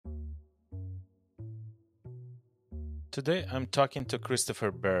Today I'm talking to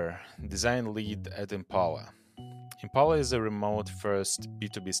Christopher Burr, design lead at Impala. Impala is a remote first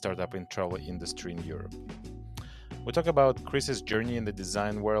B2B startup in travel industry in Europe. We talk about Chris's journey in the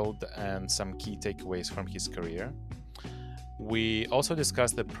design world and some key takeaways from his career. We also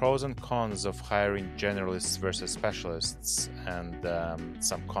discuss the pros and cons of hiring generalists versus specialists and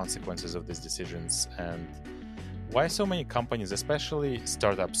some consequences of these decisions and why so many companies, especially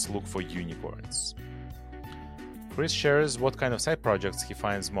startups, look for unicorns. Chris shares what kind of side projects he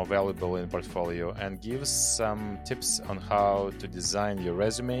finds more valuable in portfolio and gives some tips on how to design your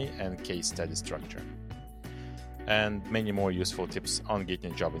resume and case study structure. And many more useful tips on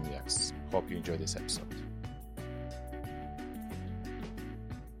getting a job in UX. Hope you enjoy this episode.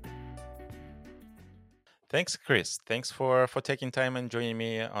 Thanks, Chris. Thanks for taking time and joining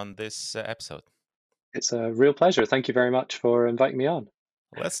me on this episode. It's a real pleasure. Thank you very much for inviting me on.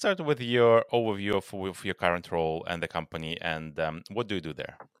 Let's start with your overview of your current role and the company and what do you do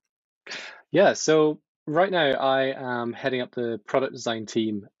there? Yeah, so right now I am heading up the product design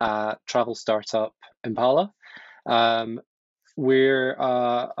team at travel startup Impala. We're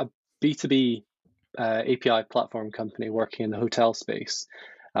a B2B API platform company working in the hotel space,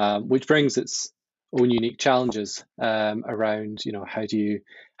 which brings its own unique challenges around, how do you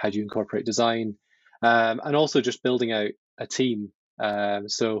incorporate design, and also just building out a team.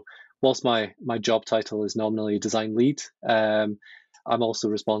 So whilst my job title is nominally design lead, I'm also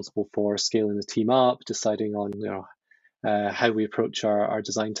responsible for scaling the team up, deciding on how we approach our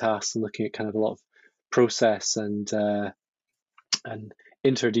design tasks, and looking at kind of a lot of process and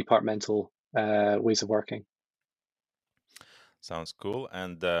interdepartmental ways of working. Sounds cool.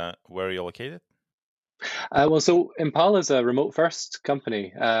 And where are you located? So Impala is a remote first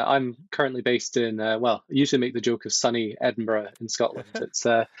company. I'm currently based in, I usually make the joke of sunny Edinburgh in Scotland. It's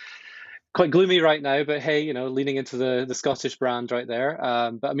quite gloomy right now, but hey, leaning into the Scottish brand right there.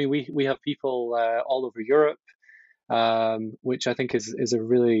 But I mean, we have people all over Europe, which I think is a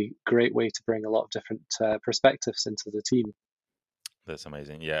really great way to bring a lot of different perspectives into the team. That's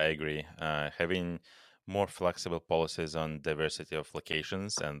amazing. Yeah, I agree. Having more flexible policies on diversity of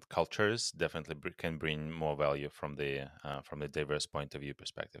locations and cultures definitely can bring more value from the diverse point of view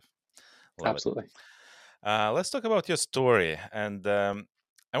perspective. Love it. Absolutely. Let's talk about your story, and I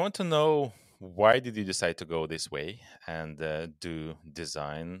want to know why did you decide to go this way and do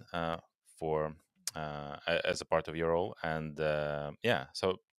design for as a part of your role? And yeah,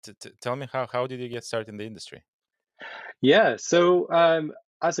 so tell me how did you get started in the industry? Yeah. So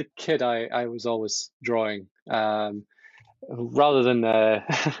as a kid, I was always drawing. Rather than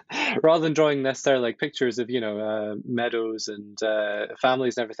rather than drawing necessarily like pictures of meadows and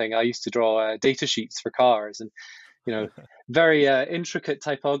families and everything, I used to draw data sheets for cars, and you know very intricate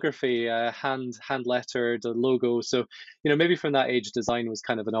typography, hand lettered, the logo. So maybe from that age, design was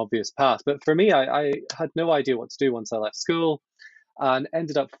kind of an obvious path. But for me, I had no idea what to do once I left school, and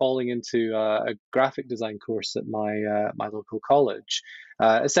ended up falling into a graphic design course at my local college,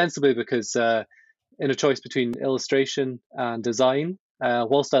 ostensibly because in a choice between illustration and design.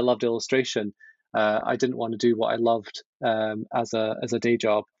 Whilst I loved illustration, I didn't want to do what I loved as a day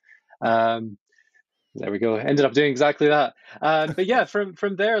job. Um, there we go. Ended up doing exactly that. But yeah,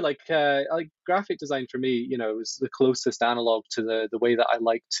 from there, like graphic design for me, was the closest analog to the way that I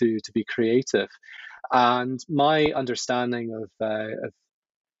like to be creative. And my understanding of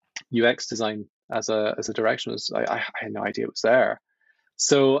UX design as a direction was I had no idea it was there.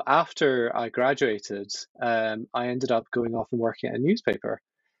 So after I graduated, I ended up going off and working at a newspaper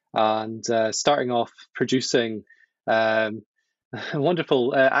and starting off producing um, a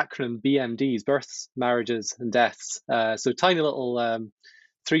wonderful acronym BMDs, births, marriages, and deaths. So tiny little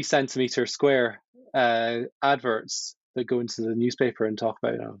 3 centimeter square adverts that go into the newspaper and talk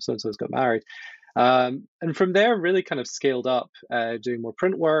about, so and so's got married. And from there, really kind of scaled up, doing more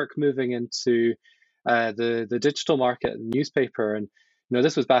print work, moving into the digital market and newspaper. And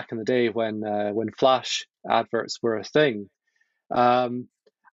this was back in the day when flash adverts were a thing. Um,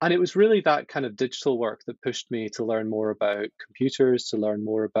 and it was really that kind of digital work that pushed me to learn more about computers, to learn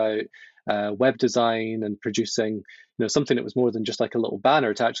more about web design and producing, something that was more than just like a little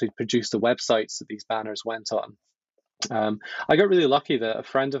banner, to actually produce the websites that these banners went on. I got really lucky that a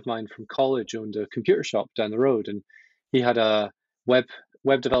friend of mine from college owned a computer shop down the road, and he had a web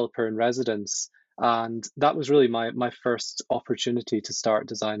web developer in residence, and that was really my first opportunity to start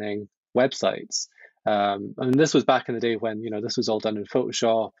designing websites. And this was back in the day when this was all done in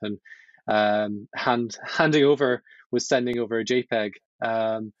Photoshop, and handing over was sending over a JPEG.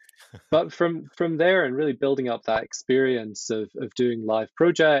 But from there and really building up that experience of doing live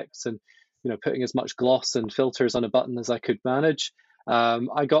projects and putting as much gloss and filters on a button as I could manage.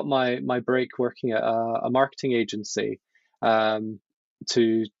 I got my break working at a marketing agency, um,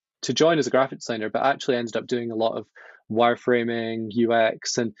 to join as a graphic designer, but actually ended up doing a lot of wireframing,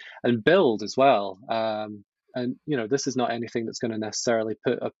 UX, and build as well. And this is not anything that's going to necessarily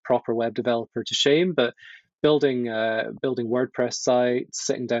put a proper web developer to shame, but building WordPress sites,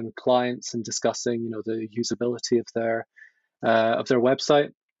 sitting down with clients and discussing the usability of their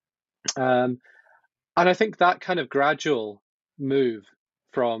website. Um, and I think that kind of gradual move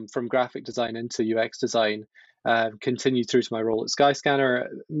from graphic design into UX design continued through to my role at Skyscanner.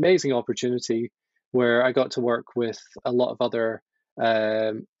 Amazing opportunity where I got to work with a lot of other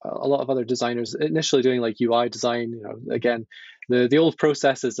designers. Initially doing like UI design. Again, the old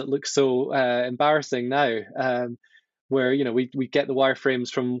processes that look so embarrassing now. Where we get the wireframes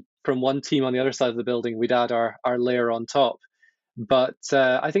from one team on the other side of the building. We'd add our layer on top. But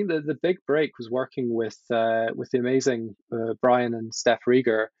I think the big break was working with the amazing Brian and Steph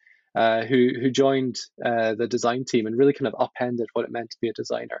Rieger, who joined the design team and really kind of upended what it meant to be a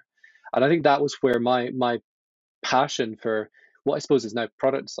designer. And I think that was where my passion for what I suppose is now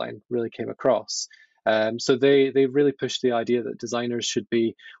product design really came across. So they really pushed the idea that designers should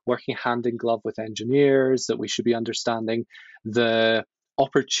be working hand in glove with engineers, that we should be understanding the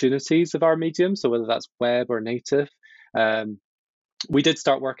opportunities of our medium, so whether that's web or native. We did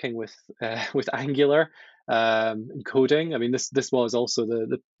start working with Angular and coding. I mean, this was also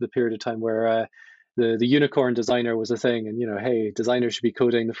the period of time where the unicorn designer was a thing, and hey, designers should be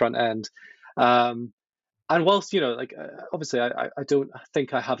coding the front end. And whilst obviously I don't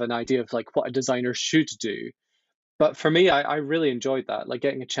think I have an idea of like what a designer should do, but for me, I really enjoyed that, like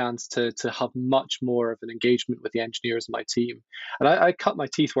getting a chance to have much more of an engagement with the engineers in my team. And I cut my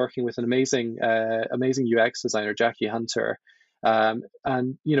teeth working with an amazing UX designer, Jackie Hunter. And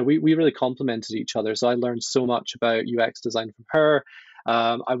we really complemented each other. So I learned so much about UX design from her.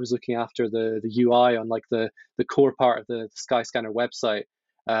 I was looking after the UI on like the core part of the Skyscanner website,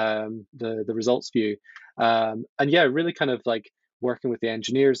 the results view. And yeah, really kind of like working with the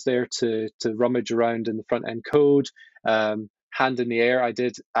engineers there to rummage around in the front end code. Hand in the air, I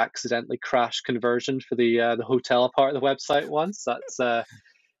did accidentally crash conversion for the hotel part of the website once. That's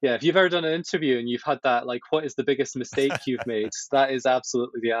yeah. If you've ever done an interview and you've had that, like, what is the biggest mistake you've made? That is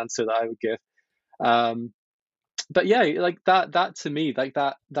absolutely the answer that I would give. Um, but yeah, like that to me, like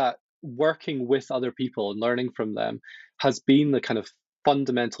that working with other people and learning from them has been the kind of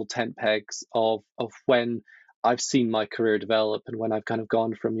fundamental tent pegs of when I've seen my career develop, and when I've kind of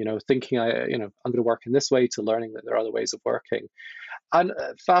gone from thinking I'm going to work in this way to learning that there are other ways of working. And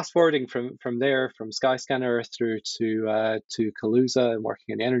fast forwarding from there, from Skyscanner through to Kaluza and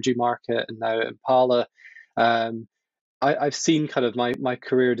working in the energy market, and now at Impala. um, I've seen kind of my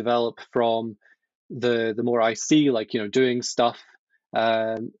career develop from the more I see, like doing stuff,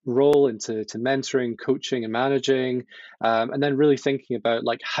 role into mentoring, coaching, and managing, and then really thinking about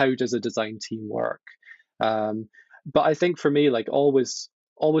like how does a design team work. Um, but I think for me, like always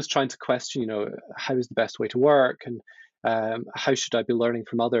trying to question, how is the best way to work, and how should I be learning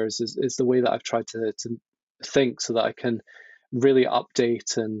from others is the way that I've tried to think, so that I can really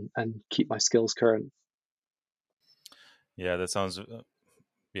update and keep my skills current. Yeah, that sounds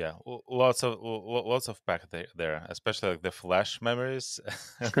yeah, lots of pack there, especially like the flash memories.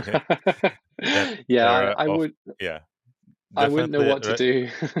 that Yeah, era I of would yeah, I wouldn't know definitely what to do.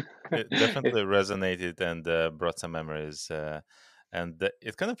 it definitely resonated and brought some memories. And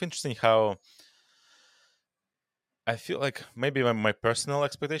it's kind of interesting how I feel like maybe my personal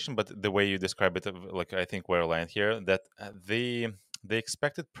expectation, but the way you describe it, like I think we're aligned here, that the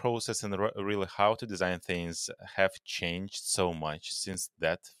expected process and really how to design things have changed so much since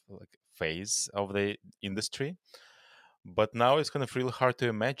that like phase of the industry. But now it's kind of really hard to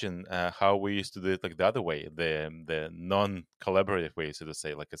imagine how we used to do it like the other way, the non-collaborative way, so to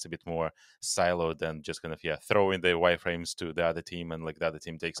say. Like it's a bit more siloed and just kind of throw in the wireframes to the other team, and like the other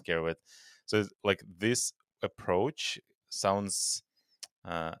team takes care of it. So it's like this approach sounds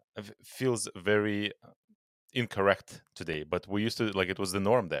feels very incorrect today, but we used to like it was the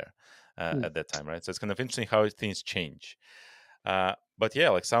norm there at that time, right? So it's kind of interesting how things change. But yeah,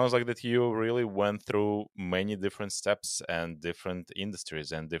 like sounds like that you really went through many different steps and different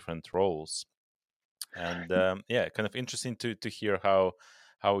industries and different roles. And yeah, kind of interesting to hear how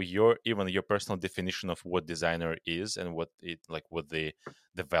your personal definition of what designer is and what it like what the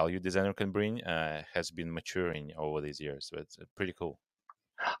value designer can bring has been maturing over these years. So it's pretty cool.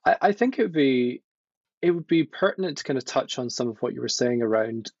 I think it would be pertinent to kind of touch on some of what you were saying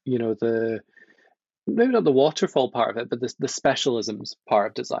around, maybe not the waterfall part of it, but the specialisms part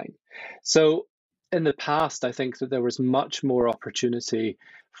of design. So in the past, I think that there was much more opportunity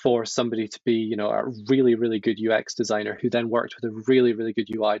for somebody to be, a really, really good UX designer who then worked with a really, really good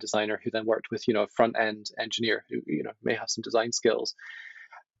UI designer who then worked with, a front end engineer who, may have some design skills.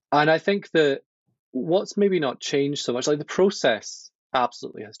 And I think that what's maybe not changed so much, like the process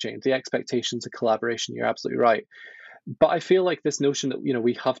absolutely has changed. The expectations of collaboration, you're absolutely right. But I feel like this notion that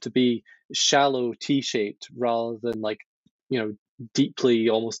we have to be shallow T-shaped rather than like deeply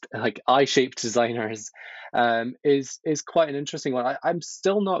almost like I-shaped designers is quite an interesting one. I'm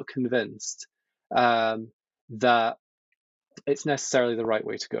still not convinced that it's necessarily the right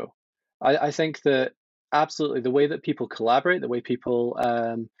way to go. I think that absolutely the way that people collaborate, the way people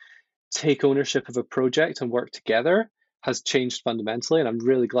take ownership of a project and work together has changed fundamentally. And I'm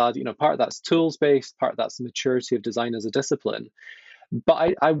really glad, part of that's tools based, part of that's the maturity of design as a discipline.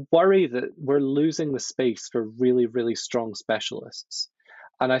 But I worry that we're losing the space for really, really strong specialists.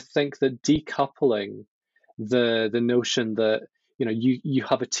 And I think that decoupling the notion that you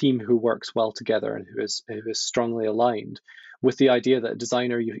have a team who works well together and who is strongly aligned with the idea that a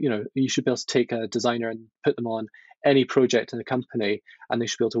designer you should be able to take a designer and put them on any project in the company and they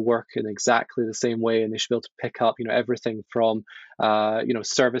should be able to work in exactly the same way and they should be able to pick up everything from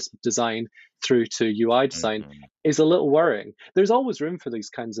service design through to UI design Mhm. is a little worrying. There's always room for these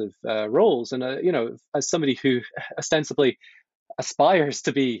kinds of roles, and as somebody who ostensibly aspires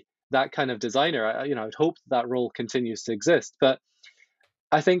to be that kind of designer, I'd hope that role continues to exist. But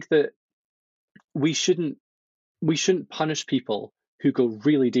I think that we shouldn't we shouldn't punish people who go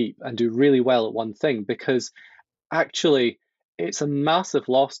really deep and do really well at one thing, because actually it's a massive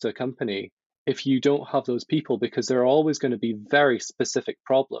loss to a company if you don't have those people, because there are always going to be very specific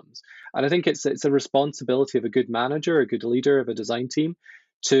problems. And I think it's a responsibility of a good manager, a good leader of a design team,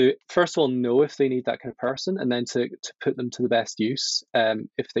 to first of all know if they need that kind of person, and then to put them to the best use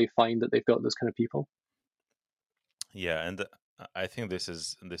if they find that they've got those kind of people. Yeah, and I think this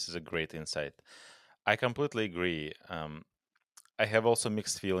is a great insight. I completely agree. I have also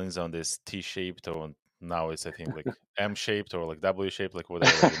mixed feelings on this T-shaped, or now it's I think like M-shaped or like W-shaped, like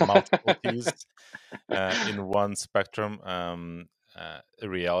whatever, like the multiple T's in one spectrum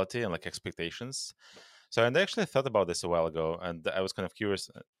reality and like expectations. So and I actually thought about this a while ago, and I was kind of curious.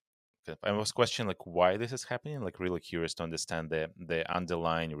 I was questioning like why this is happening, like really curious to understand the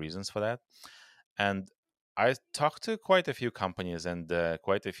underlying reasons for that. And I talked to quite a few companies and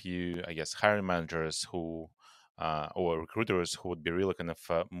quite a few, I guess, hiring managers who or recruiters who would be really kind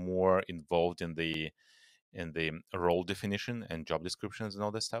of more involved in the role definition and job descriptions and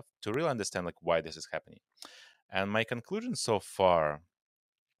all this stuff to really understand like why this is happening. And my conclusion so far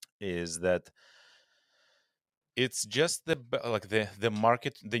is that it's just like the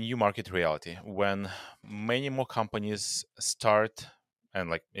market, the new market reality when many more companies start, and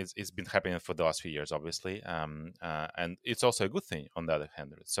like it's been happening for the last few years obviously, and it's also a good thing on the other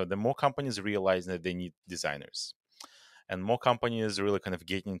hand. So the more companies realize that they need designers, and more companies really kind of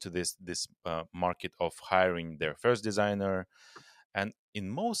getting into this market of hiring their first designer. And in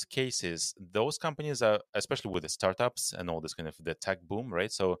most cases those companies are, especially with the startups and all this kind of the tech boom,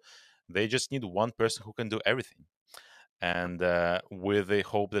 right? So they just need one person who can do everything, and with the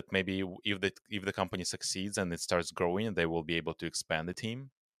hope that maybe if the company succeeds and it starts growing, they will be able to expand the team.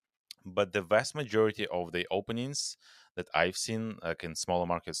 But the vast majority of the openings that I've seen, like in smaller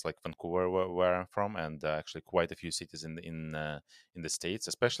markets like Vancouver, where I'm from, and actually quite a few cities in the states,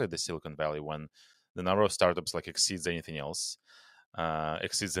 especially the Silicon Valley, when the number of startups like exceeds anything else,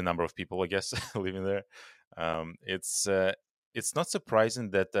 exceeds the number of people, I guess, living there. It's not surprising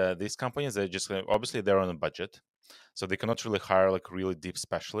that these companies are just obviously they're on a budget, so they cannot really hire like really deep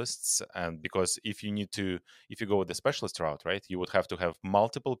specialists. And because if you go with the specialist route, right, you would have to have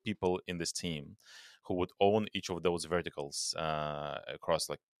multiple people in this team who would own each of those verticals across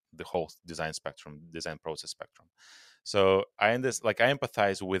like the whole design process spectrum. So I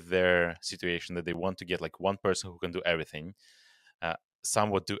empathize with their situation that they want to get like one person who can do everything. uh,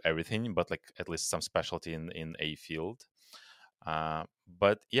 some would do everything, but like at least some specialty in a field.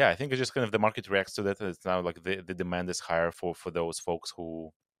 But yeah, I think it's just kind of the market reacts to that. It's now like the demand is higher for those folks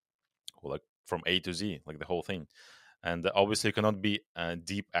who like from A to Z, like the whole thing. And obviously, you cannot be a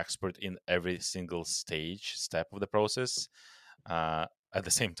deep expert in every single step of the process at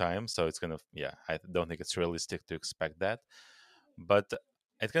the same time. So it's kind of, yeah, I don't think it's realistic to expect that. But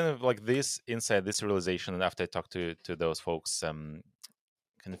it's kind of like this insight, this realization, and after I talked to those folks, kind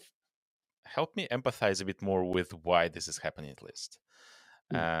of helped me empathize a bit more with why this is happening at least.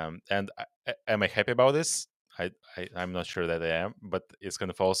 And am I happy about this? I'm not sure that I am, but it's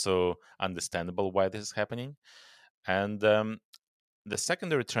kind of also understandable why this is happening. And the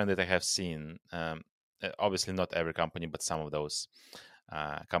secondary trend that I have seen, obviously not every company, but some of those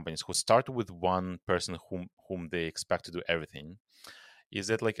companies who start with one person whom they expect to do everything, is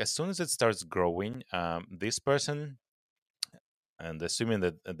that like as soon as it starts growing, this person, and assuming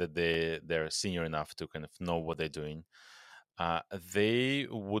that they're senior enough to kind of know what they're doing, they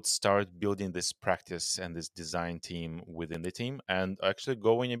would start building this practice and this design team within the team, and actually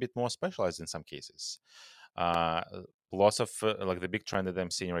going a bit more specialized in some cases. Uh, Lots of like the big trend that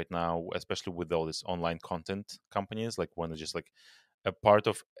I'm seeing right now, especially with all these online content companies, like when it's just like a part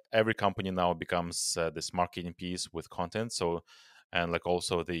of every company now becomes this marketing piece with content. So, and like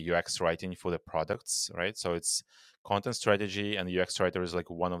also the UX writing for the products, right? So it's content strategy, and UX writer is like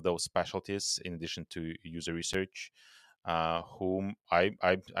one of those specialties in addition to user research, whom I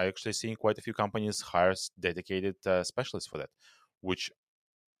actually seen quite a few companies hire dedicated specialists for that, which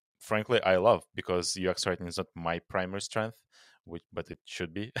frankly I love, because UX writing is not my primary strength, which but it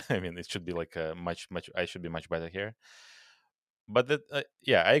should be. I mean, it should be like a much I should be much better here. But that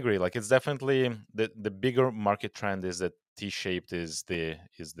yeah, I agree. Like it's definitely the bigger market trend is that T-shaped is the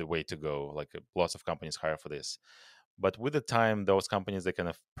way to go. Like lots of companies hire for this. But with the time, those companies they kind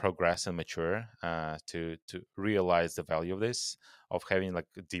of progress and mature to realize the value of this, of having like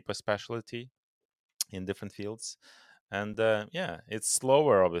a deeper specialty in different fields. And yeah, it's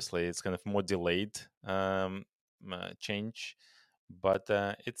slower. Obviously, it's kind of more delayed change, but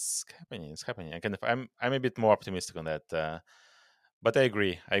it's happening. It's happening. I kind of I'm a bit more optimistic on that. But I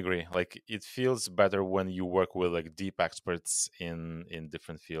agree. I agree. Like it feels better when you work with like deep experts in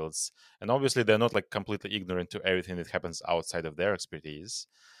different fields, and obviously they're not like completely ignorant to everything that happens outside of their expertise.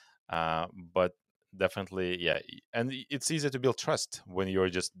 But definitely, yeah, and it's easier to build trust when you're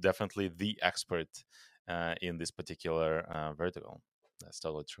just definitely the expert in this particular vertical. That's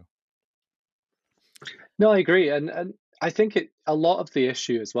totally true. No, I agree, and I think a lot of the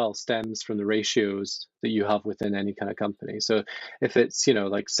issue as well stems from the ratios that you have within any kind of company. So if it's,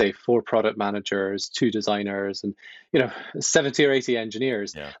 like say 4 product managers, 2 designers, and 70 or 80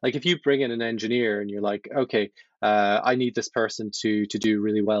 engineers, Yeah. like if you bring in an engineer and you're like, okay, I need this person to do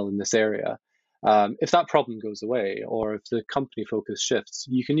really well in this area. If that problem goes away, or if the company focus shifts,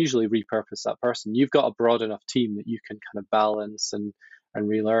 you can usually repurpose that person. You've got a broad enough team that you can kind of balance and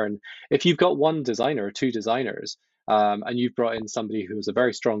relearn. If you've got 1 designer or 2 designers, and you've brought in somebody who has a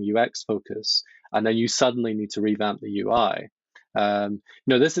very strong UX focus, and then you suddenly need to revamp the UI.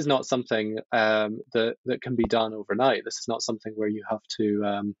 This is not something that can be done overnight. This is not something where you have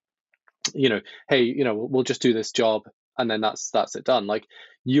to, hey, we'll just do this job and then that's it done. Like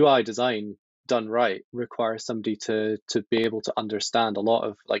UI design done right requires somebody to be able to understand a lot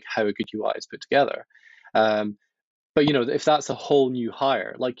of like how a good UI is put together. Um, but if that's a whole new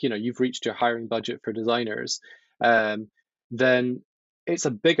hire, like you've reached your hiring budget for designers, then it's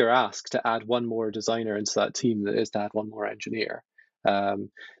a bigger ask to add 1 more designer into that team than it is to add 1 more engineer.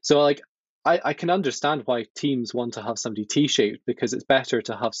 So like I can understand why teams want to have somebody T-shaped, because it's better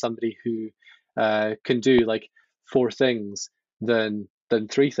to have somebody who can do like 4 things than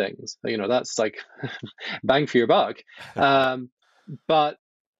 3 things. That's like bang for your buck. But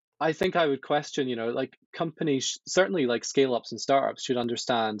I think I would question, like companies, certainly like scale ups and startups should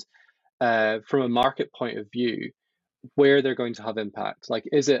understand from a market point of view where they're going to have impact. Like,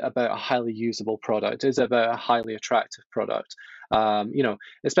 is it about a highly usable product? Is it about a highly attractive product?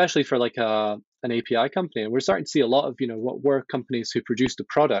 Especially for like an API company. And we're starting to see a lot of, what were companies who produced a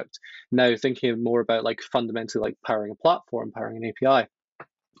product now thinking more about like fundamentally like powering a platform, powering an API.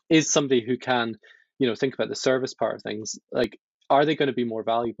 Is somebody who can, think about the service part of things. Like, are they going to be more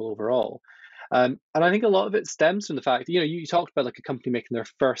valuable overall? And I think a lot of it stems from the fact that, you talked about like a company making their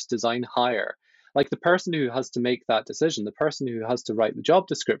first design hire. Like the person who has to make that decision, the person who has to write the job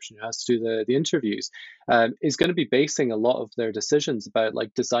description, who has to do the interviews, is going to be basing a lot of their decisions about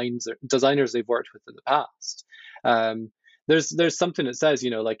like designers they've worked with in the past. There's something that says,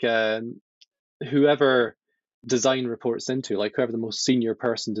 like whoever design reports into, like whoever the most senior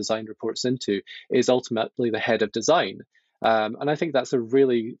person design reports into, is ultimately the head of design. And I think that's a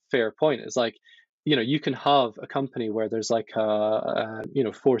really fair point. It's like, you can have a company where there's like,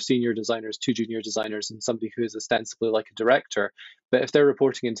 4 senior designers, 2 junior designers, and somebody who is ostensibly like a director. But if they're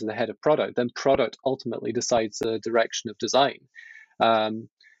reporting into the head of product, then product ultimately decides the direction of design. Um,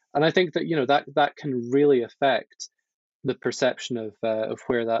 and I think that, that can really affect the perception of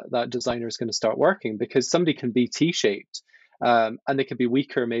where that designer is going to start working, because somebody can be T-shaped and they could be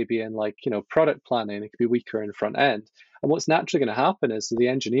weaker maybe in like product planning. They could be weaker in front end. And what's naturally going to happen is the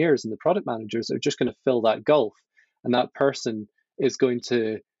engineers and the product managers are just going to fill that gulf, and that person is going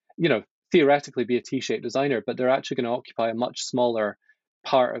to theoretically be a T-shaped designer, but they're actually going to occupy a much smaller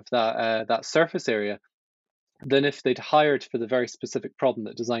part of that surface area than if they'd hired for the very specific problem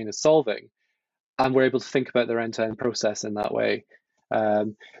that design is solving, and were able to think about their end-to-end process in that way.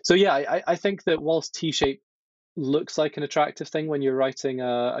 So yeah, I think that whilst T-shape looks like an attractive thing when you're writing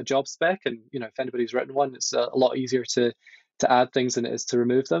a job spec, and if anybody's written one, it's a lot easier to add things than it is to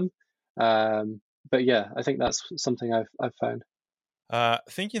remove them. But yeah, I think that's something I've found.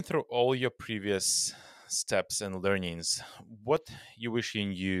 Thinking through all your previous steps and learnings, what you wish you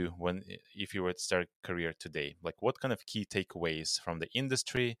knew if you were to start a career today? Like, what kind of key takeaways from the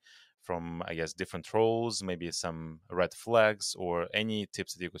industry, from I guess different roles, maybe some red flags, or any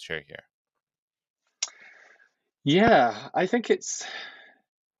tips that you could share here? Yeah, I think it's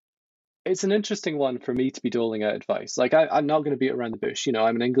an interesting one for me to be doling out advice. Like I'm not going to beat around the bush.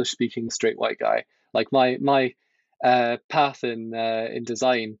 I'm an English speaking straight white guy. Like my path in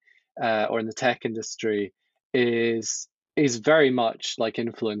design or in the tech industry is very much like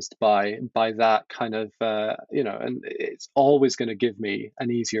influenced by that kind of and it's always going to give me an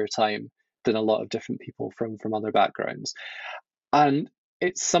easier time than a lot of different people from other backgrounds. And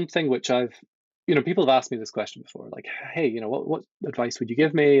it's something which people have asked me this question before, like, hey, what advice would you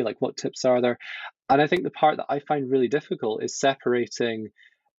give me? Like, what tips are there? And I think the part that I find really difficult is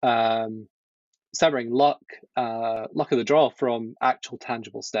um, separating luck of the draw from actual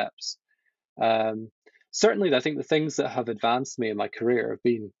tangible steps. Um, Certainly, I think the things that have advanced me in my career have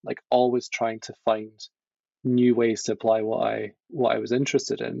been like always trying to find new ways to apply what I was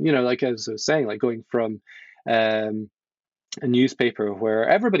interested in. Like as I was saying, like going from um, a newspaper where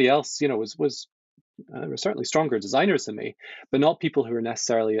everybody else, was were certainly stronger designers than me, but not people who are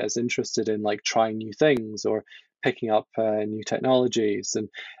necessarily as interested in like trying new things or picking up new technologies. And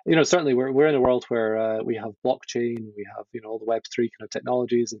certainly we're in a world where we have blockchain, we have all the Web3 kind of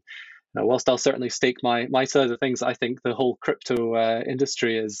technologies, and whilst I'll certainly stake my side of the things, I think the whole crypto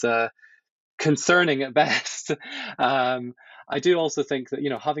industry is concerning at best. um, I do also think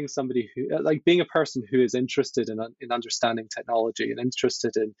that having somebody who like being a person who is interested in understanding technology and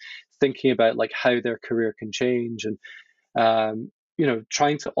interested in thinking about like how their career can change, and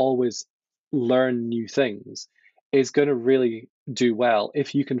trying to always learn new things is going to really do well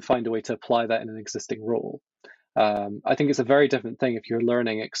if you can find a way to apply that in an existing role. I think it's a very different thing if you're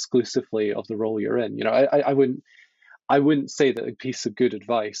learning exclusively of the role you're in. I wouldn't say that a piece of good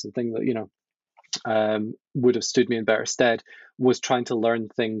advice and thing that would have stood me in better stead was trying to learn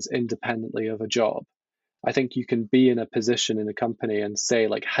things independently of a job. I think you can be in a position in a company and say,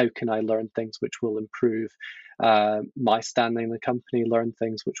 like, how can I learn things which will improve my standing in the company, learn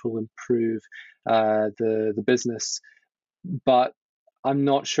things which will improve the business. But I'm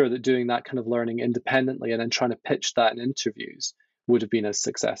not sure that doing that kind of learning independently and then trying to pitch that in interviews would have been as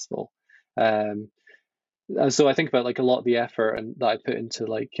successful. Um, so I think about like a lot of the effort and that I put into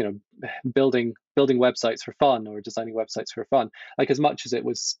like building websites for fun or designing websites for fun. Like as much as it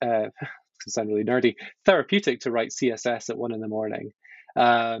was to sound really nerdy, therapeutic to write CSS at 1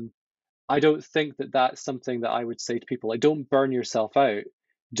 a.m. I don't think that that's something that I would say to people. Like, don't burn yourself out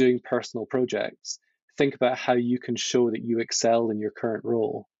doing personal projects. Think about how you can show that you excel in your current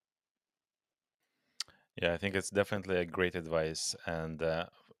role. Yeah, I think it's definitely a great advice, and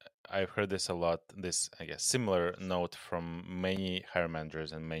I've heard this a lot. This, I guess, similar note from many hire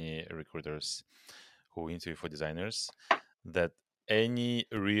managers and many recruiters who interview for designers, that any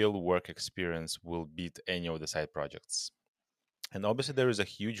real work experience will beat any of the side projects. And obviously, there is a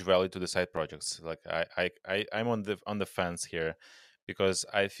huge value to the side projects. Like I'm on the fence here, because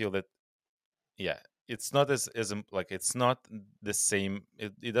I feel that yeah, it's not like it's not the same.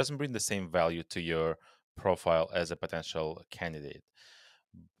 It doesn't bring the same value to your profile as a potential candidate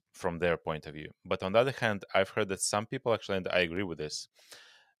from their point of view. But on the other hand, I've heard that some people actually, and I agree with this,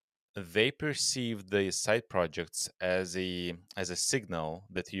 they perceive the side projects as a signal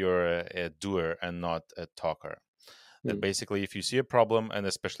that you're a doer and not a talker. That Mm. basically, if you see a problem, and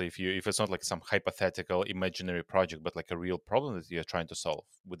especially if it's not like some hypothetical imaginary project, but like a real problem that you're trying to solve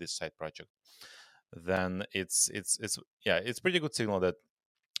with this side project, then it's yeah, it's pretty good signal that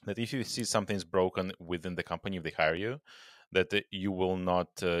if you see something's broken within the company, if they hire you, that you will not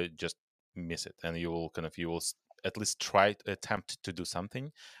just miss it, and you will at least try to attempt to do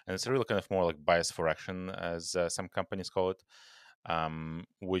something. And it's really kind of more like bias for action, as some companies call it,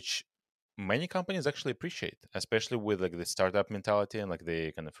 which many companies actually appreciate, especially with like the startup mentality, and like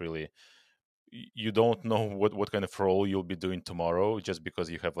they kind of really you don't know what kind of role you'll be doing tomorrow, just because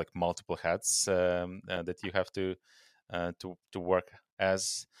you have like multiple hats that you have to work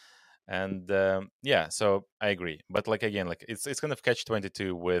as. And yeah, so I agree, but like again, like it's kind of catch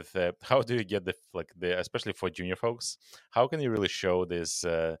 22 with how do you get the especially for junior folks, how can you really show this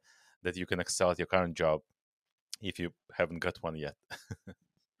that you can excel at your current job if you haven't got one yet?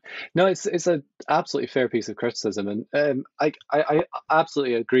 No, it's a absolutely fair piece of criticism, and I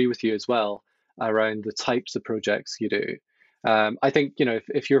absolutely agree with you as well around the types of projects you do. I think,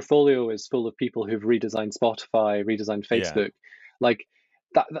 if your folio is full of people who've redesigned Spotify, redesigned Yeah, Facebook, like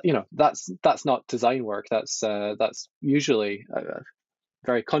that's not design work. That's usually a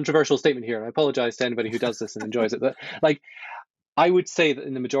very controversial statement here, and I apologize to anybody who does this and enjoys it, but like I would say that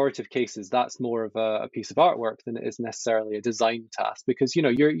in the majority of cases, that's more of a piece of artwork than it is necessarily a design task, because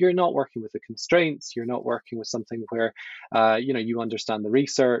you're not working with the constraints, you're not working with something where you understand the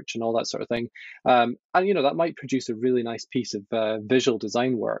research and all that sort of thing, and that might produce a really nice piece of visual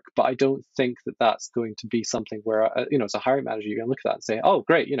design work. But I don't think that that's going to be something where as a hiring manager, you're going to look at that and say, oh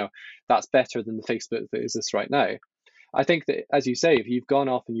great, that's better than the Facebook that exists right now. I think that, as you say, if you've gone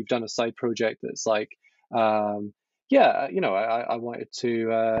off and you've done a side project that's like, um, yeah, I wanted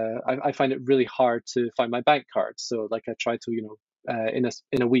to, I find it really hard to find my bank cards. So like I try to,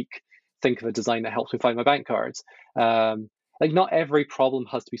 in a week, think of a design that helps me find my bank cards. Like not every problem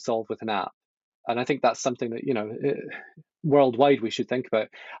has to be solved with an app. And I think that's something that, worldwide we should think about.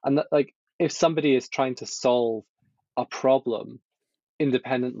 And that, like, if somebody is trying to solve a problem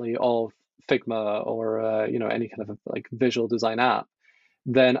independently of Figma or any kind of like visual design app,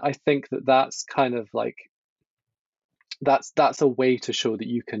 then I think that that's kind of like that's a way to show that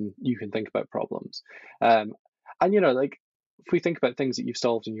you can think about problems. Um, and like if we think about things that you've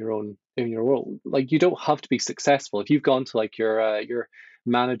solved in your role, like you don't have to be successful. If you've gone to like your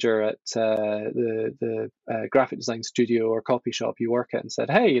manager at the graphic design studio or copy shop you work at and said,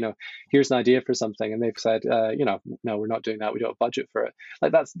 hey, here's an idea for something, and they've said, no, we're not doing that. We don't have budget for it.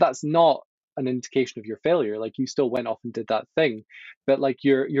 Like that's not an indication of your failure. Like you still went off and did that thing, but like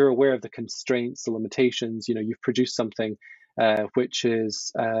you're aware of the constraints, the limitations. You've produced something which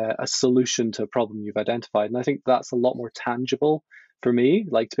is a solution to a problem you've identified, and I think that's a lot more tangible for me.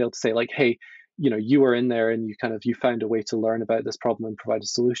 Like to be able to say, like, hey, you were in there and you found a way to learn about this problem and provide a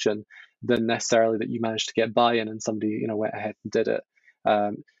solution, than necessarily that you managed to get buy-in and somebody went ahead and did it.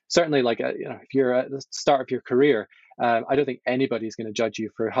 Certainly, like if you're at the start of your career, I don't think anybody's going to judge you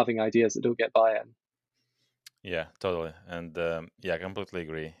for having ideas that don't get buy-in. yeah, totally, and yeah, I completely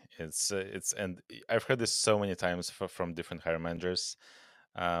agree. And I've heard this so many times from different hiring managers,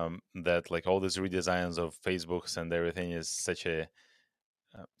 that like all these redesigns of Facebooks and everything is such a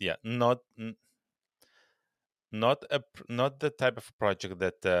yeah, not the type of project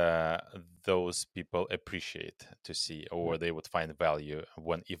that those people appreciate to see, or they would find value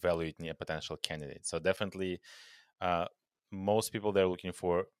when evaluating a potential candidate. So definitely, uh, most people, they're looking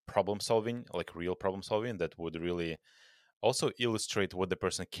for problem solving, like real problem solving that would really also illustrate what the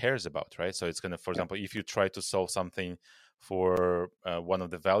person cares about, right? So it's gonna, for Yeah. example, if you try to solve something for one of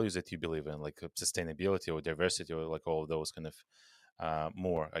the values that you believe in, like sustainability or diversity, or like all of those kind of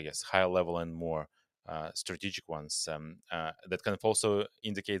more, I guess, higher level and more strategic ones, that kind of also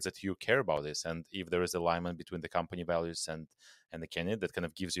indicates that you care about this. And if there is alignment between the company values and the candidate, that kind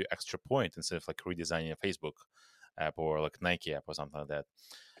of gives you extra point instead of like redesigning a Facebook app or like Nike app or something like that.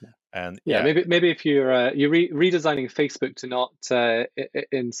 And Yeah, yeah, maybe if you're redesigning Facebook to not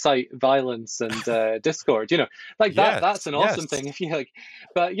incite violence and discord, like that's yes, an awesome yes, thing. If you like,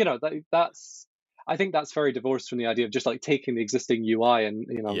 but that's I think that's very divorced from the idea of just like taking the existing UI and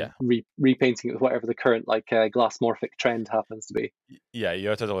yeah. repainting it with whatever the current like glassmorphic trend happens to be. Yeah,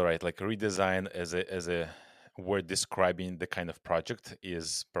 you're totally right. Like redesign as a word describing the kind of project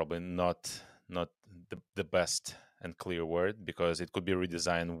is probably not the best and clear word, because it could be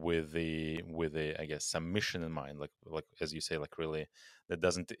redesigned with the I guess some mission in mind, like as you say, like really that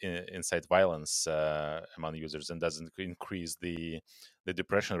doesn't incite violence among users, and doesn't increase the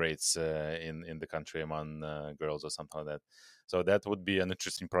depression rates in the country among girls or something like that. So that would be an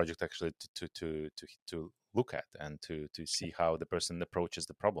interesting project actually to look at and to see how the person approaches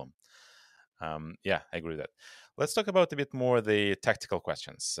the problem. Yeah, I agree with that. Let's talk about a bit more the tactical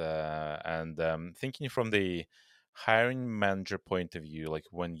questions, and thinking from the hiring manager point of view, like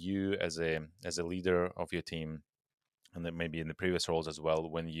when you as a leader of your team, and then maybe in the previous roles as well,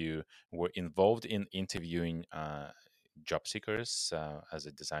 when you were involved in interviewing job seekers as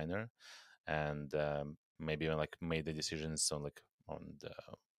a designer, and maybe like made the decisions on like on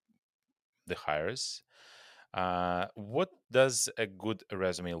the hires. What does a good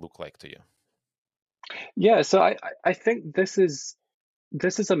resume look like to you? Yeah, so I think this is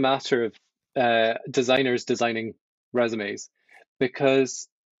a matter of designers designing resumes, because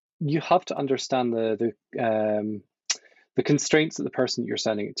you have to understand the constraints that the person that you're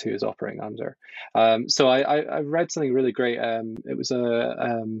sending it to is operating under. So I read something really great. It was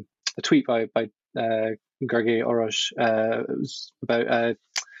a tweet by Gergely Orosz. It was about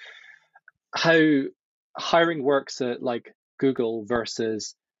how hiring works at like Google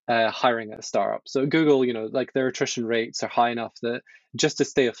versus hiring at a startup. So at Google, like their attrition rates are high enough that just to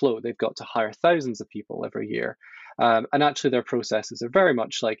stay afloat, they've got to hire thousands of people every year. And actually, their processes are very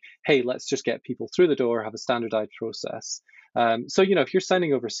much like, hey, let's just get people through the door, have a standardized process. So, if you're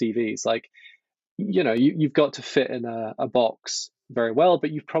sending over CVs, like, you've got to fit in a box very well,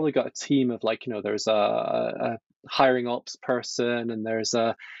 but you've probably got a team of like, there's a hiring ops person, and there's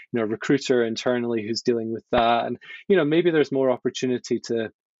a recruiter internally who's dealing with that, and maybe there's more opportunity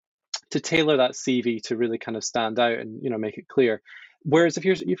to tailor that CV to really kind of stand out and make it clear. Whereas if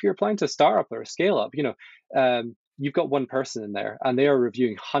you're applying to a startup or a scale up, you've got one person in there and they are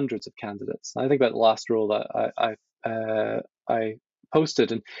reviewing hundreds of candidates. I think about the last role that I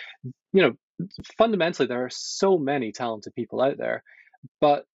posted, and you know fundamentally there are so many talented people out there,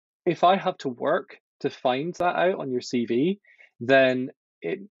 but if I have to work to find that out on your CV, then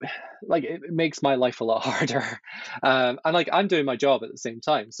it it makes my life a lot harder. And like I'm doing my job at the same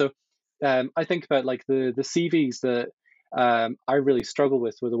time. So I think about like the CVs that I really struggle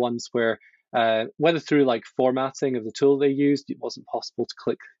with were the ones where whether through like formatting of the tool they used, it wasn't possible to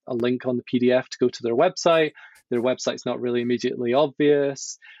click a link on the PDF to go to their website. Their website's not really immediately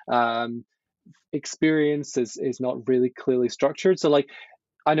obvious. Experience is not really clearly structured. So like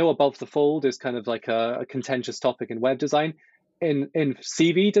I know above the fold is kind of like a contentious topic in web design. In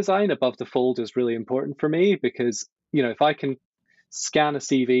CV design, above the fold is really important for me, because if I can scan a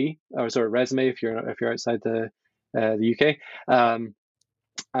CV, or sorry, resume, if you're outside the UK,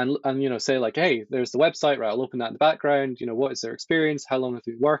 and say like, hey, there's the website, right? I'll open that in the background. What is their experience? How long have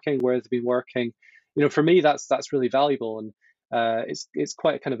they been working? Where have they been working? For me, that's really valuable, and it's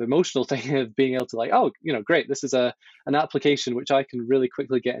quite a kind of emotional thing of being able to like, oh, great, this is an application which I can really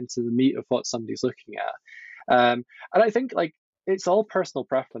quickly get into the meat of what somebody's looking at. And I think like it's all personal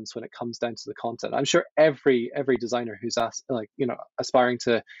preference when it comes down to the content. I'm sure every designer who's asked, like aspiring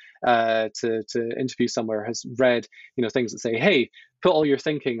to interview somewhere has read things that say, hey, put all your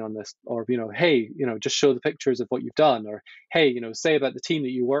thinking on this, or hey, just show the pictures of what you've done, or hey, say about the team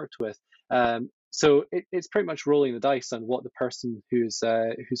that you worked with. So it's pretty much rolling the dice on what the person who's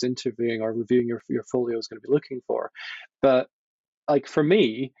interviewing or reviewing your folio is going to be looking for. But like for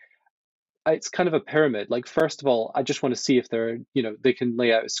me, it's kind of a pyramid. Like, first of all, I just want to see if they can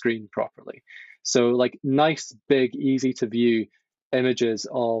lay out a screen properly. So, like, nice, big, easy to view images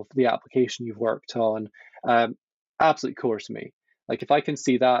of the application you've worked on, um, absolute core to me. Like, if I can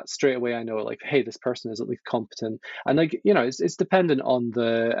see that straight away, I know, like, hey, this person is at least competent. And like, it's dependent on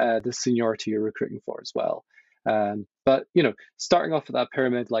the seniority you're recruiting for as well. But starting off with that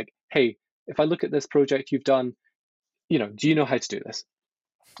pyramid, like, hey, if I look at this project you've done, do you know how to do this?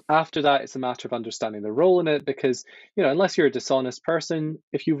 After that, it's a matter of understanding the role in it, because unless you're a dishonest person,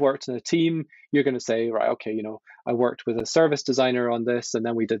 if you've worked in a team, you're going to say, right, okay, I worked with a service designer on this, and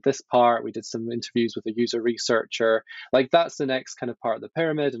then we did this part, we did some interviews with a user researcher. Like, that's the next kind of part of the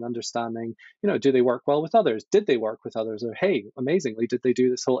pyramid, and understanding, do they work well with others? Did they work with others? Or hey, amazingly, did they do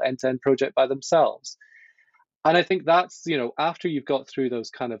this whole end-to-end project by themselves? And I think that's, after you've got through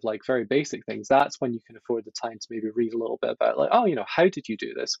those kind of like very basic things, that's when you can afford the time to maybe read a little bit about like, oh, how did you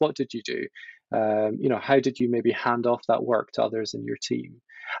do this? What did you do? How did you maybe hand off that work to others in your team?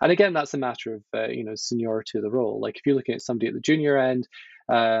 And again, that's a matter of, seniority of the role. Like if you're looking at somebody at the junior end,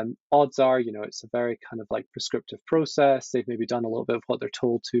 odds are, it's a very kind of like prescriptive process. They've maybe done a little bit of what they're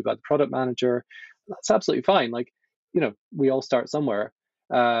told to by the product manager. That's absolutely fine. Like, we all start somewhere.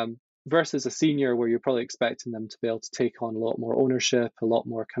 Versus a senior, where you're probably expecting them to be able to take on a lot more ownership, a lot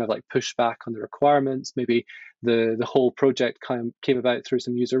more kind of like pushback on the requirements. Maybe the whole project kind of came about through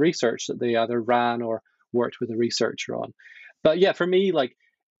some user research that they either ran or worked with a researcher on. But yeah, for me, like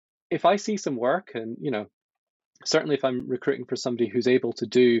if I see some work, and certainly if I'm recruiting for somebody who's able to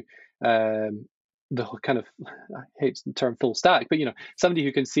do the kind of, I hate the term full stack, but somebody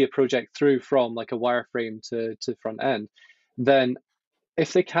who can see a project through from like a wireframe to front end, then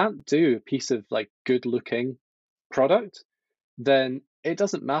if they can't do a piece of like good looking product, then it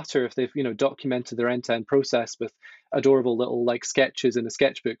doesn't matter if they've documented their end-to-end process with adorable little like sketches in a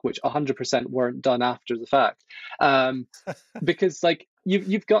sketchbook, which 100% weren't done after the fact, because like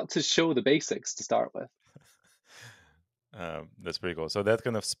you've got to show the basics to start with. That's pretty cool. So that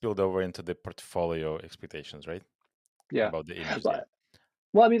kind of spilled over into the portfolio expectations, right? Yeah. About the images, yeah. Well,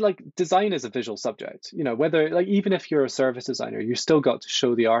 well, I mean, like design is a visual subject, whether like even if you're a service designer, you still got to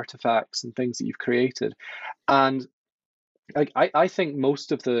show the artifacts and things that you've created. And like I think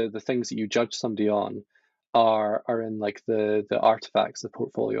most of the things that you judge somebody on are in like the artifacts, the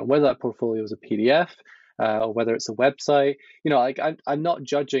portfolio, and whether that portfolio is a PDF or whether it's a website. Like I'm not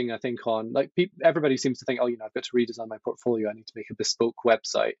judging. I think on like everybody seems to think, oh, I've got to redesign my portfolio. I need to make a bespoke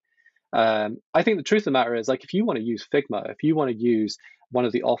website. I think the truth of the matter is, like, if you want to use Figma, if you want to use one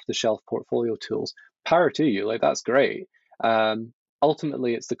of the off-the-shelf portfolio tools, power to you. Like, that's great.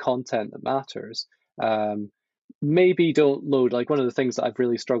 Ultimately, it's the content that matters. Maybe don't load, like, one of the things that I've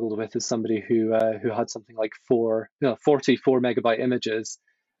really struggled with is somebody who had something like 44 megabyte images,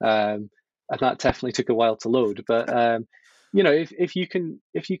 and that definitely took a while to load. But if you can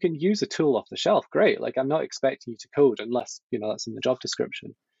use a tool off the shelf, great. Like, I'm not expecting you to code unless that's in the job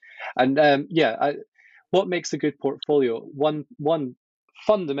description. And what makes a good portfolio? One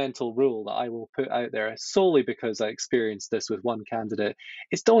fundamental rule that I will put out there, solely because I experienced this with one candidate,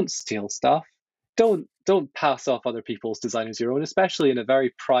 is don't steal stuff. Don't pass off other people's design as your own, especially in a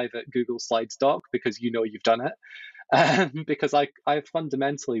very private Google Slides doc, because you've done it. Because I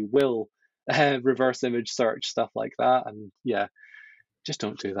fundamentally will reverse image search stuff like that, and yeah, just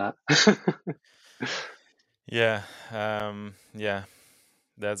don't do that. Yeah, yeah,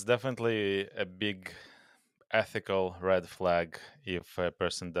 that's definitely a big ethical red flag if a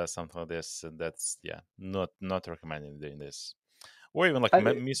person does something like this. And that's not recommending doing this, or even like I,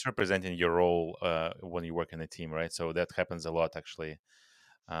 misrepresenting your role when you work in a team, right? So that happens a lot actually,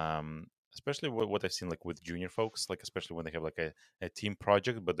 especially what I've seen like with junior folks, like especially when they have like a team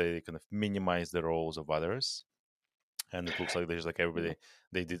project, but they kind of minimize the roles of others, and it looks like there's like everybody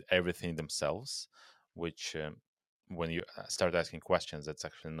they did everything themselves, which when you start asking questions, that's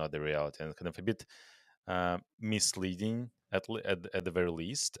actually not the reality, and kind of a bit misleading at the very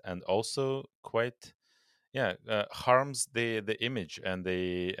least, and also quite harms the image and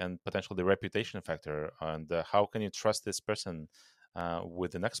potentially the reputation factor. And how can you trust this person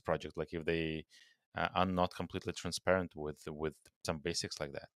with the next project, like if they are not completely transparent with some basics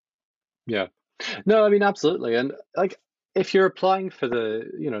like that? yeah. No, I mean, absolutely. And like if you're applying for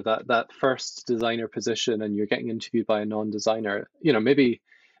that first designer position and you're getting interviewed by a non-designer, maybe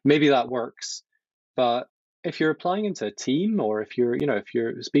that works. But if you're applying into a team, or if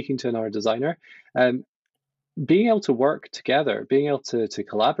you're speaking to another designer, um, being able to work together, being able to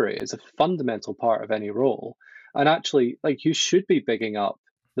collaborate is a fundamental part of any role. And actually, like, you should be bigging up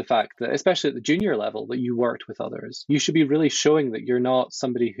the fact that, especially at the junior level, that you worked with others. You should be really showing that you're not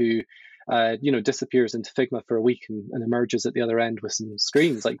somebody who disappears into Figma for a week and emerges at the other end with some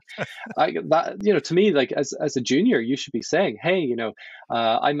screens. Like, to me, like, as a junior, you should be saying, hey,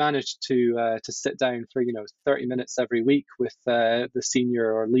 I managed to sit down for 30 minutes every week with the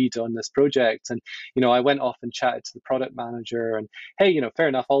senior or lead on this project, and I went off and chatted to the product manager, and hey, fair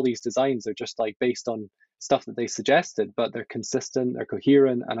enough, all these designs are just like based on stuff that they suggested, but they're consistent, they're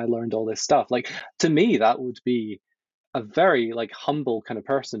coherent, and I learned all this stuff. Like, to me, that would be a very like humble kind of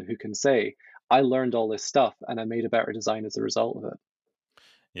person who can say, I learned all this stuff and I made a better design as a result of it.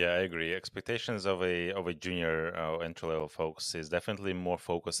 Yeah, I agree. Expectations of a junior entry level folks is definitely more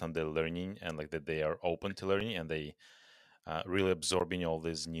focused on the learning, and like that they are open to learning, and they really absorbing all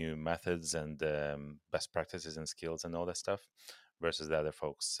these new methods and best practices and skills and all that stuff, versus the other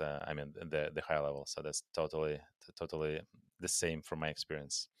folks. I mean, the high level. So that's totally the same from my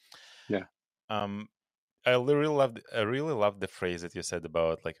experience. Yeah. Um, I really love the phrase that you said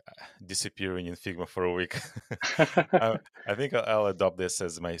about like disappearing in Figma for a week. I think I'll adopt this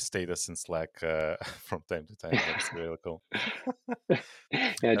as my status in Slack from time to time. That's really cool.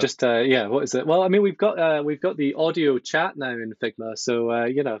 Yeah, Uh, just what is it? Well, I mean, we've got the audio chat now in Figma, so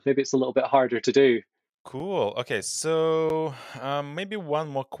maybe it's a little bit harder to do. Cool. Okay, so maybe one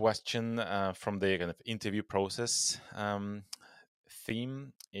more question from the kind of interview process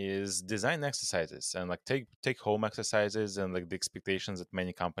theme is design exercises and like take home exercises and like the expectations that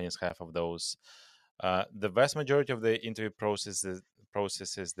many companies have of those. The vast majority of the interview processes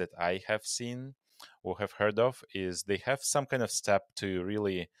that I have seen or have heard of is they have some kind of step to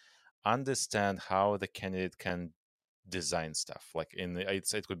really understand how the candidate can design stuff. Like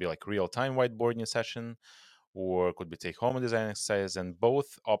it could be like real time whiteboarding session, or it could be take home design exercise, and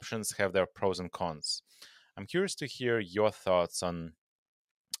both options have their pros and cons. I'm curious to hear your thoughts on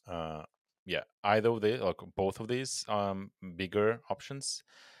uh, either of the like both of these bigger options,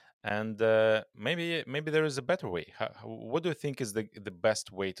 and maybe there is a better way. What do you think is the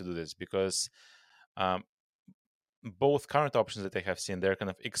best way to do this? Because um, both current options that I have seen, they're kind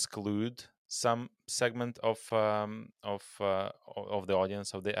of exclude some segment of the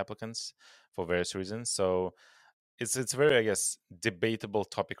audience, of the applicants, for various reasons. So it's very, I guess, debatable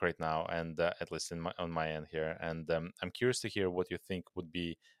topic right now, and at least on my end here. And I'm curious to hear what you think would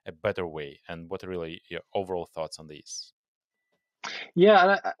be a better way, and what are really your overall thoughts on these. Yeah,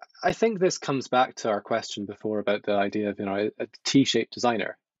 and I think this comes back to our question before about the idea of, a T-shaped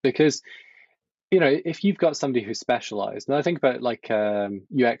designer. Because, if you've got somebody who's specialized, and I think about like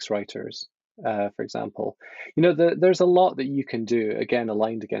UX writers, for example, there's a lot that you can do, again,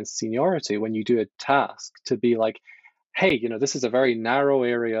 aligned against seniority when you do a task to be like, hey, this is a very narrow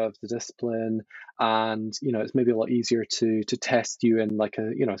area of the discipline, and it's maybe a lot easier to test you in like a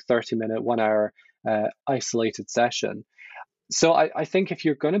 30-minute, 1 hour isolated session. So I think if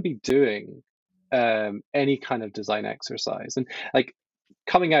you're going to be doing any kind of design exercise, and like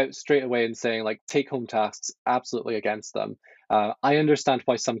coming out straight away and saying like take home tasks, absolutely against them. I understand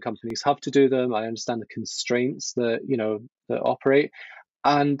why some companies have to do them. I understand the constraints that that operate,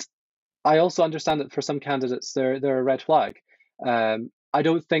 and I also understand that for some candidates they're a red flag. I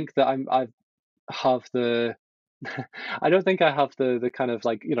don't think that I have the I don't think I have the kind of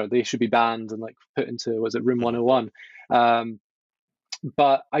like they should be banned and like put into, was it, room Mhm. 101.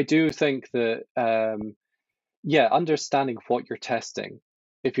 But I do think that yeah, understanding what you're testing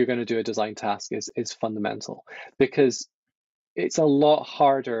if you're going to do a design task is fundamental, because it's a lot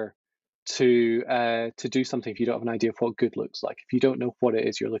harder to do something if you don't have an idea of what good looks like, if you don't know what it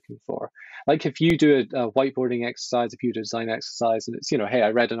is you're looking for. Like if you do a whiteboarding exercise, if you do a design exercise, and it's hey, I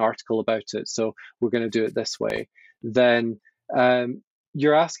read an article about it, so we're going to do it this way, then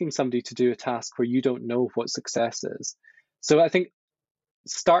you're asking somebody to do a task where you don't know what success is. So I think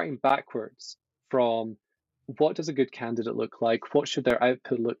starting backwards from what does a good candidate look like? What should their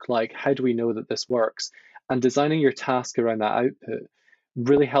output look like? How do we know that this works? And designing your task around that output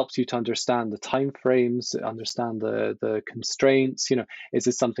really helps you to understand the time frames, understand the constraints. Is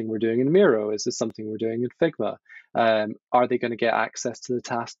this something we're doing in Miro? Is this something we're doing in Figma? Are they going to get access to the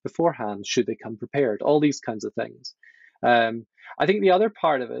task beforehand? Should they come prepared? All these kinds of things. I think the other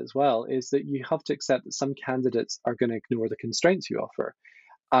part of it as well is that you have to accept that some candidates are going to ignore the constraints you offer.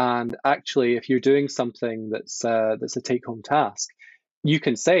 And actually, if you're doing something that's a take-home task, you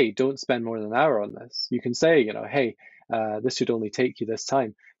can say, don't spend more than an hour on this. You can say, hey, this should only take you this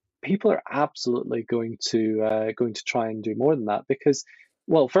time. People are absolutely going to try and do more than that because,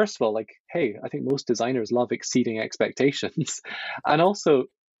 well, first of all, like, hey, I think most designers love exceeding expectations, and also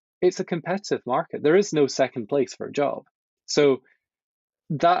it's a competitive market. There is no second place for a job. So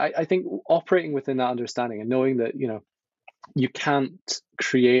that I think operating within that understanding and knowing that you can't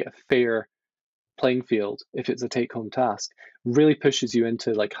create a fair playing field if it's a take-home task really pushes you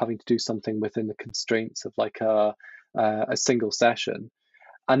into like having to do something within the constraints of like a single session.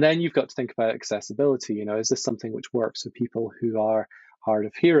 And then you've got to think about accessibility. Is this something which works for people who are hard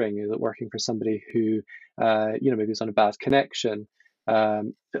of hearing? Is it working for somebody who maybe is on a bad connection?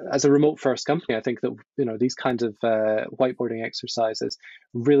 As a remote first company, I think that these kinds of whiteboarding exercises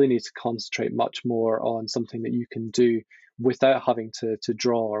really need to concentrate much more on something that you can do without having to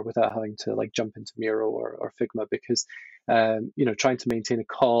draw, or without having to like jump into Miro or Figma, because trying to maintain a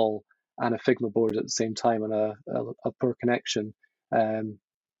call and a Figma board at the same time on a poor connection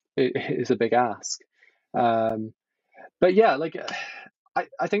it is a big ask. But yeah, like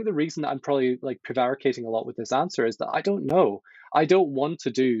I think the reason that I'm probably like prevaricating a lot with this answer is that I don't know. I don't want to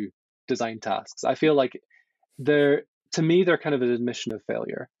do design tasks. I feel like to me, they're kind of an admission of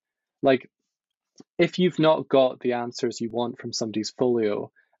failure. Like if you've not got the answers you want from somebody's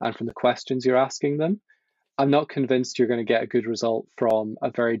folio and from the questions you're asking them, I'm not convinced you're going to get a good result from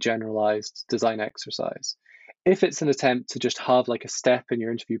a very generalized design exercise. If it's an attempt to just have like a step in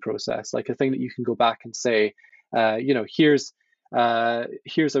your interview process, like a thing that you can go back and say, here's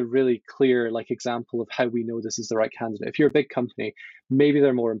a really clear like example of how we know this is the right candidate. If you're a big company, maybe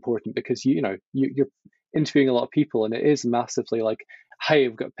they're more important because you're interviewing a lot of people, and it is massively like, hey,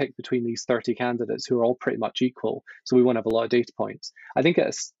 we've got to pick between these 30 candidates who are all pretty much equal, so we want to have a lot of data points. I think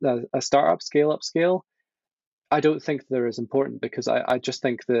at a startup scale, I don't think they're as important, because I just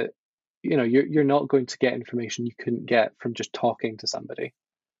think that you're not going to get information you couldn't get from just talking to somebody.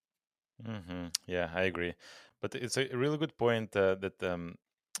 Yeah, I agree. But it's a really good point that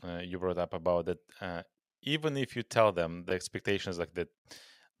you brought up about that. Even if you tell them the expectations like that,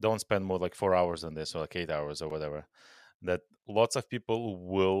 don't spend more like 4 hours on this, or like 8 hours or whatever, that lots of people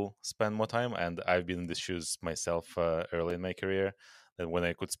will spend more time. And I've been in the shoes myself early in my career, that when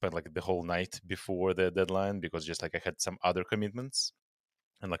I could spend like the whole night before the deadline, because just like I had some other commitments.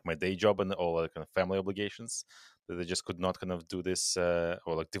 and like my day job and all kind of family obligations, that I just could not kind of do this or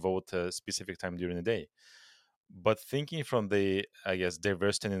like devote a specific time during the day. But thinking from the, I guess,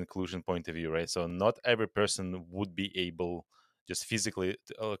 diversity and inclusion point of view, right? So not every person would be able just physically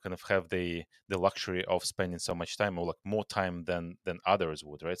to kind of have the luxury of spending so much time or like more time than others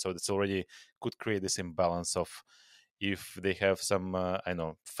would, right? So it's already could create this imbalance of, if they have some I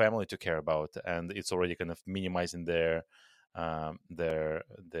know, family to care about, and it's already kind of minimizing the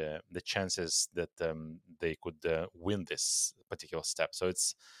chances that they could win this particular step. So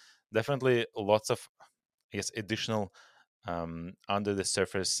it's definitely lots of, I guess, additional under the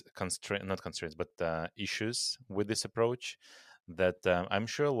surface not constraints, but issues with this approach that I'm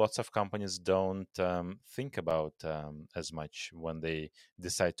sure lots of companies don't think about as much when they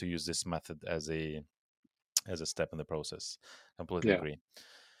decide to use this method as a step in the process. Completely Yeah. agree.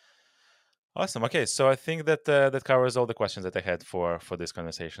 Awesome. Okay, so I think that that covers all the questions that I had for this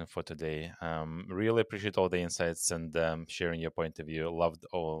conversation for today. Really appreciate all the insights and sharing your point of view. Loved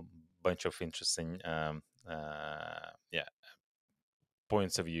all bunch of interesting yeah,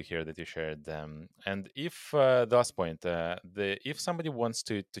 points of view here that you shared. And if the last point, if somebody wants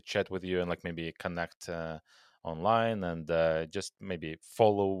to chat with you and like maybe connect online and just maybe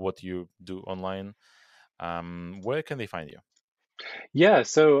follow what you do online, where can they find you? Yeah,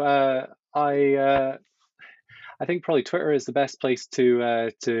 so I think probably Twitter is the best place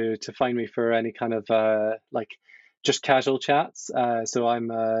to find me for any kind of like just casual chats. So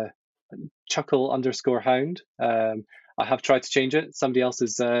I'm Chuckle_hound. I have tried to change it. Somebody else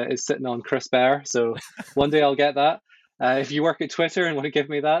is sitting on Chris Bear, so one day I'll get that. If you work at Twitter and want to give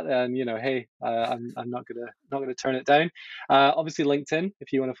me that, then hey, I'm not gonna turn it down. Obviously LinkedIn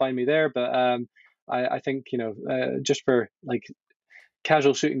if you want to find me there, but I think just for like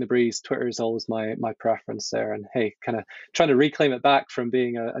casual shooting the breeze, Twitter is always my preference there. And hey, kind of trying to reclaim it back from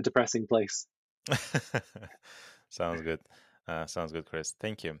being a depressing place. Sounds good. Sounds good, Chris.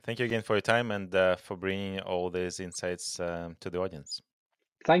 Thank you. Thank you again for your time and for bringing all these insights to the audience.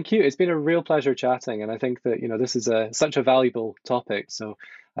 Thank you. It's been a real pleasure chatting, and I think that this is such a valuable topic. So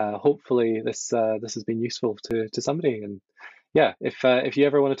hopefully this has been useful to somebody. And yeah, if you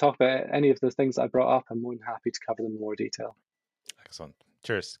ever want to talk about any of the things I brought up, I'm more than happy to cover them in more detail. Excellent.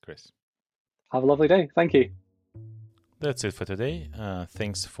 Cheers, Chris. Have a lovely day. Thank you. That's it for today.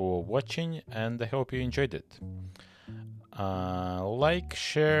 Thanks for watching, and I hope you enjoyed it. Like,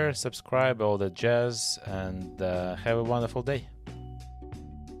 share, subscribe, all that jazz, and have a wonderful day.